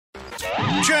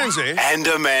Jonesy and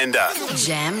Amanda.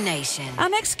 Jam Nation. Our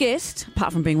next guest,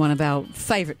 apart from being one of our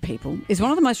favourite people, is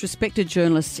one of the most respected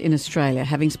journalists in Australia,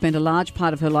 having spent a large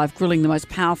part of her life grilling the most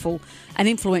powerful and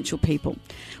influential people.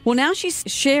 Well, now she's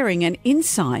sharing an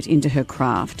insight into her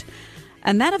craft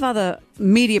and that of other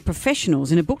media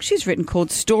professionals in a book she's written called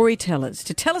Storytellers.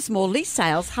 To tell us more, Lee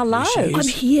Sales, hello. I'm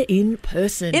here in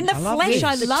person. In the flesh,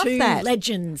 I love that. Two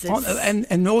legends.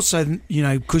 And also, you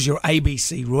know, because you're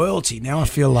ABC royalty, now I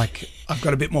feel like I've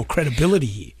got a bit more credibility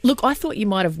here. Look, I thought you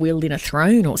might have wheeled in a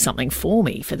throne or something for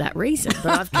me for that reason,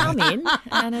 but I've come in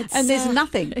and it's... And there's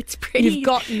nothing. It's pretty... You've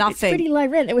got nothing. It's pretty low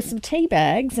rent. There was some tea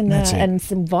bags and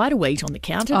some Vita Wheat on the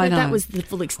counter, but that was the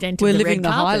full extent of We're the living red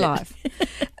the high carpet.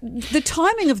 life. The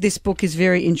timing of this book is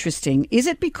very interesting. Is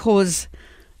it because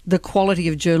the quality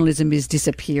of journalism is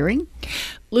disappearing?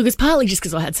 Look, it's partly just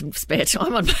because I had some spare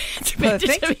time on my hands.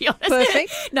 Perfect. To be honest.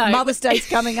 Perfect. No. Mother's Day's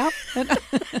coming up.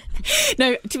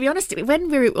 No, to be honest,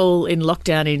 when we were all in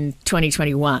lockdown in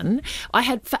 2021,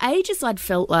 for ages I'd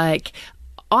felt like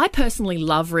I personally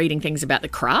love reading things about the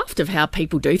craft of how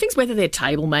people do things, whether they're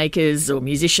table makers or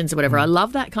musicians or whatever. I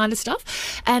love that kind of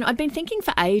stuff. And I've been thinking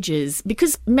for ages,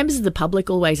 because members of the public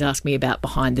always ask me about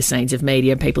behind the scenes of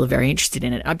media and people are very interested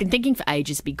in it. I've been thinking for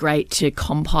ages it'd be great to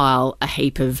compile a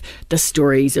heap of the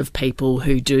stories of people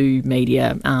who do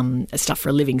media stuff for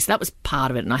a living. So that was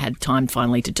part of it, and I had time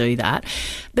finally to do that.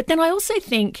 But then I also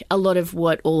think a lot of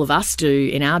what all of us do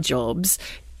in our jobs,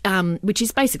 which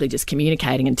is basically just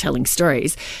communicating and telling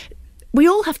stories. We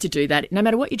all have to do that, no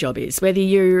matter what your job is, whether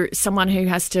you're someone who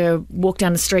has to walk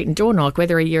down the street and door knock,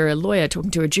 whether you're a lawyer talking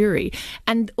to a jury.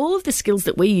 And all of the skills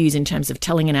that we use in terms of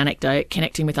telling an anecdote,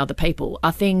 connecting with other people,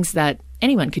 are things that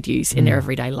anyone could use in their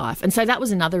everyday life. And so that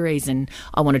was another reason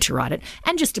I wanted to write it,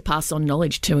 and just to pass on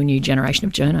knowledge to a new generation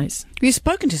of journos. You've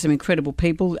spoken to some incredible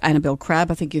people. Annabelle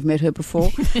Crabb, I think you've met her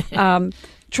before.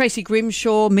 Tracy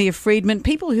Grimshaw, Mia Friedman,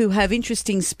 people who have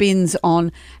interesting spins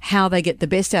on how they get the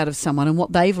best out of someone and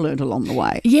what they've learned along the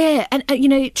way. Yeah, and you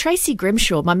know, Tracy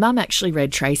Grimshaw, my mum actually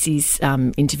read Tracy's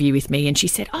interview with me, and she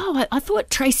said, I thought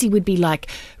Tracy would be like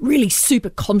really super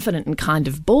confident and kind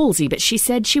of ballsy, but she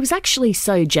said she was actually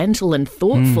so gentle and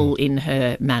thoughtful in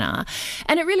her manner.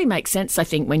 And it really makes sense, I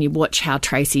think, when you watch how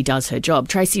Tracy does her job.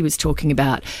 Tracy was talking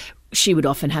about she would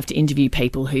often have to interview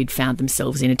people who'd found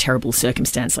themselves in a terrible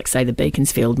circumstance, like, say, the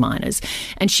Beaconsfield miners.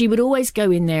 And she would always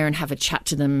go in there and have a chat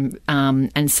to them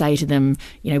and say to them,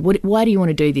 you know, why do you want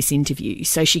to do this interview?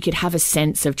 So she could have a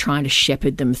sense of trying to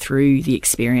shepherd them through the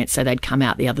experience so they'd come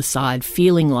out the other side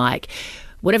feeling like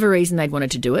whatever reason they'd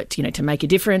wanted to do it, you know, to make a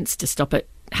difference, to stop it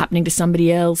happening to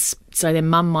somebody else, so their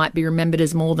mum might be remembered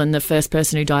as more than the first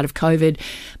person who died of COVID,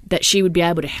 that she would be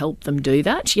able to help them do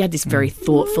that. She had this very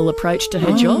thoughtful approach to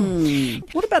her job.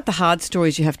 What about the hard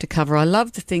stories you have to cover? I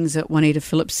love the things that Juanita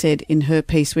Phillips said in her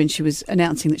piece when she was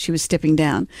announcing that she was stepping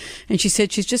down. And she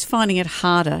said she's just finding it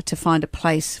harder to find a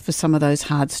place for some of those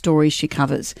hard stories she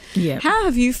covers. Yeah. How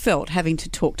have you felt having to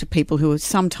talk to people who are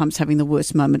sometimes having the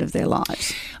worst moment of their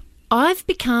lives? I've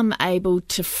become able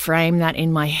to frame that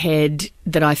in my head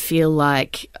that I feel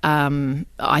like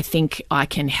I think I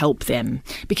can help them.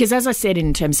 Because as I said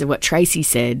in terms of what Tracy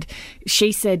said,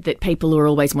 she said that people are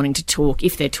always wanting to talk,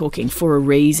 if they're talking, for a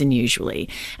reason usually.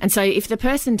 And so if the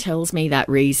person tells me that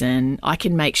reason, I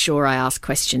can make sure I ask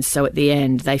questions so at the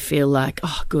end they feel like,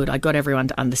 oh, good, I got everyone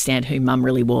to understand who mum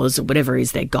really was or whatever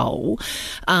is their goal.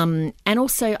 And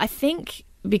also I think,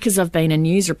 because I've been a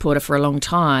news reporter for a long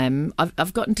time,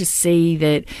 I've gotten to see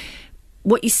that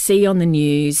what you see on the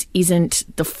news isn't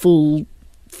the full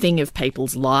thing of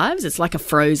people's lives. It's like a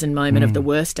frozen moment of the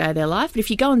worst day of their life. But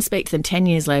if you go and speak to them 10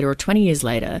 years later or 20 years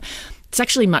later, it's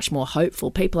actually much more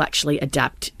hopeful. People actually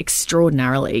adapt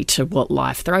extraordinarily to what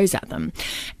life throws at them.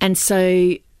 And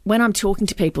so when I'm talking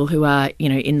to people who are, you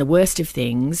know, in the worst of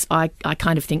things, I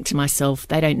kind of think to myself,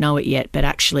 they don't know it yet, but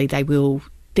actually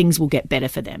things will get better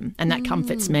for them. And that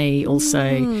comforts me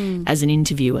also as an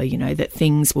interviewer, you know, that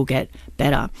things will get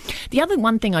better. The other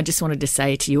one thing I just wanted to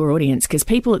say to your audience, because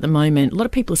people at the moment, a lot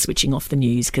of people are switching off the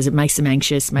news because it makes them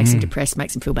anxious, makes them depressed,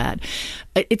 makes them feel bad.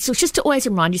 It's just to always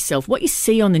remind yourself, what you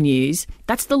see on the news,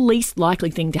 that's the least likely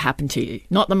thing to happen to you,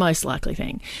 not the most likely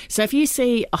thing. So if you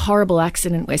see a horrible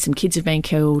accident where some kids have been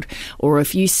killed, or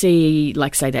if you see,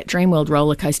 like, say, that Dreamworld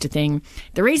roller coaster thing,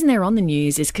 the reason they're on the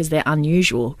news is because they're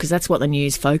unusual, because that's what the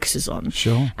news focuses on.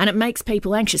 Sure. And it makes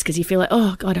people anxious because you feel like,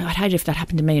 oh, God, I'd hate it if that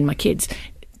happened to me and my kids.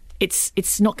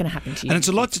 It's not going to happen to you. And it's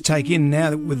a lot to take in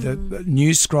now with the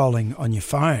news scrolling on your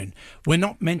phone. We're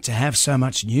not meant to have so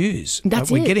much news.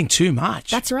 We're getting too much.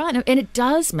 That's right. And it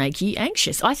does make you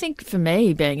anxious. I think for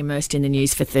me, being immersed in the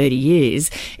news for 30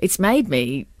 years, it's made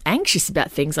me anxious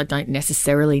about things I don't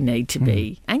necessarily need to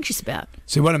be anxious about.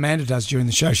 So what Amanda does during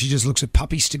the show, she just looks at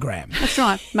Puppystagram. That's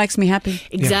right. Makes me happy.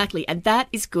 Exactly. And that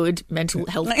is good mental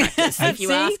health practice, if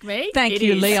you ask me. Thank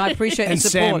you, Leigh. I appreciate the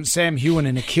support. And Sam Hewen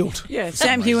in a kilt. Yeah,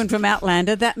 Sam Hewen from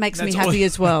Outlander. That makes me happy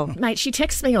as well. Mate, she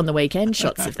texts me on the weekend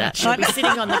shots of that. She'll be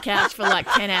sitting on the couch for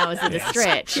like 10 hours at a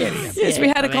stretch. Yes, we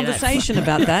had a conversation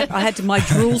about that. I had my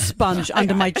drool sponge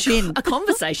under my chin. A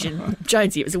conversation?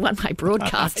 Jonesy, it was a one-way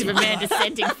broadcast of Amanda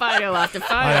sending photo after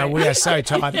photo. I know, we are so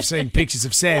tired of seeing pictures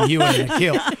of Sam Hewen in a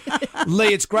kilt.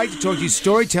 Leigh, it's great to talk to you.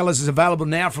 Storytellers is available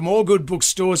now from all good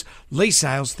bookstores. Leigh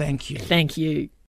Sales, thank you. Thank you.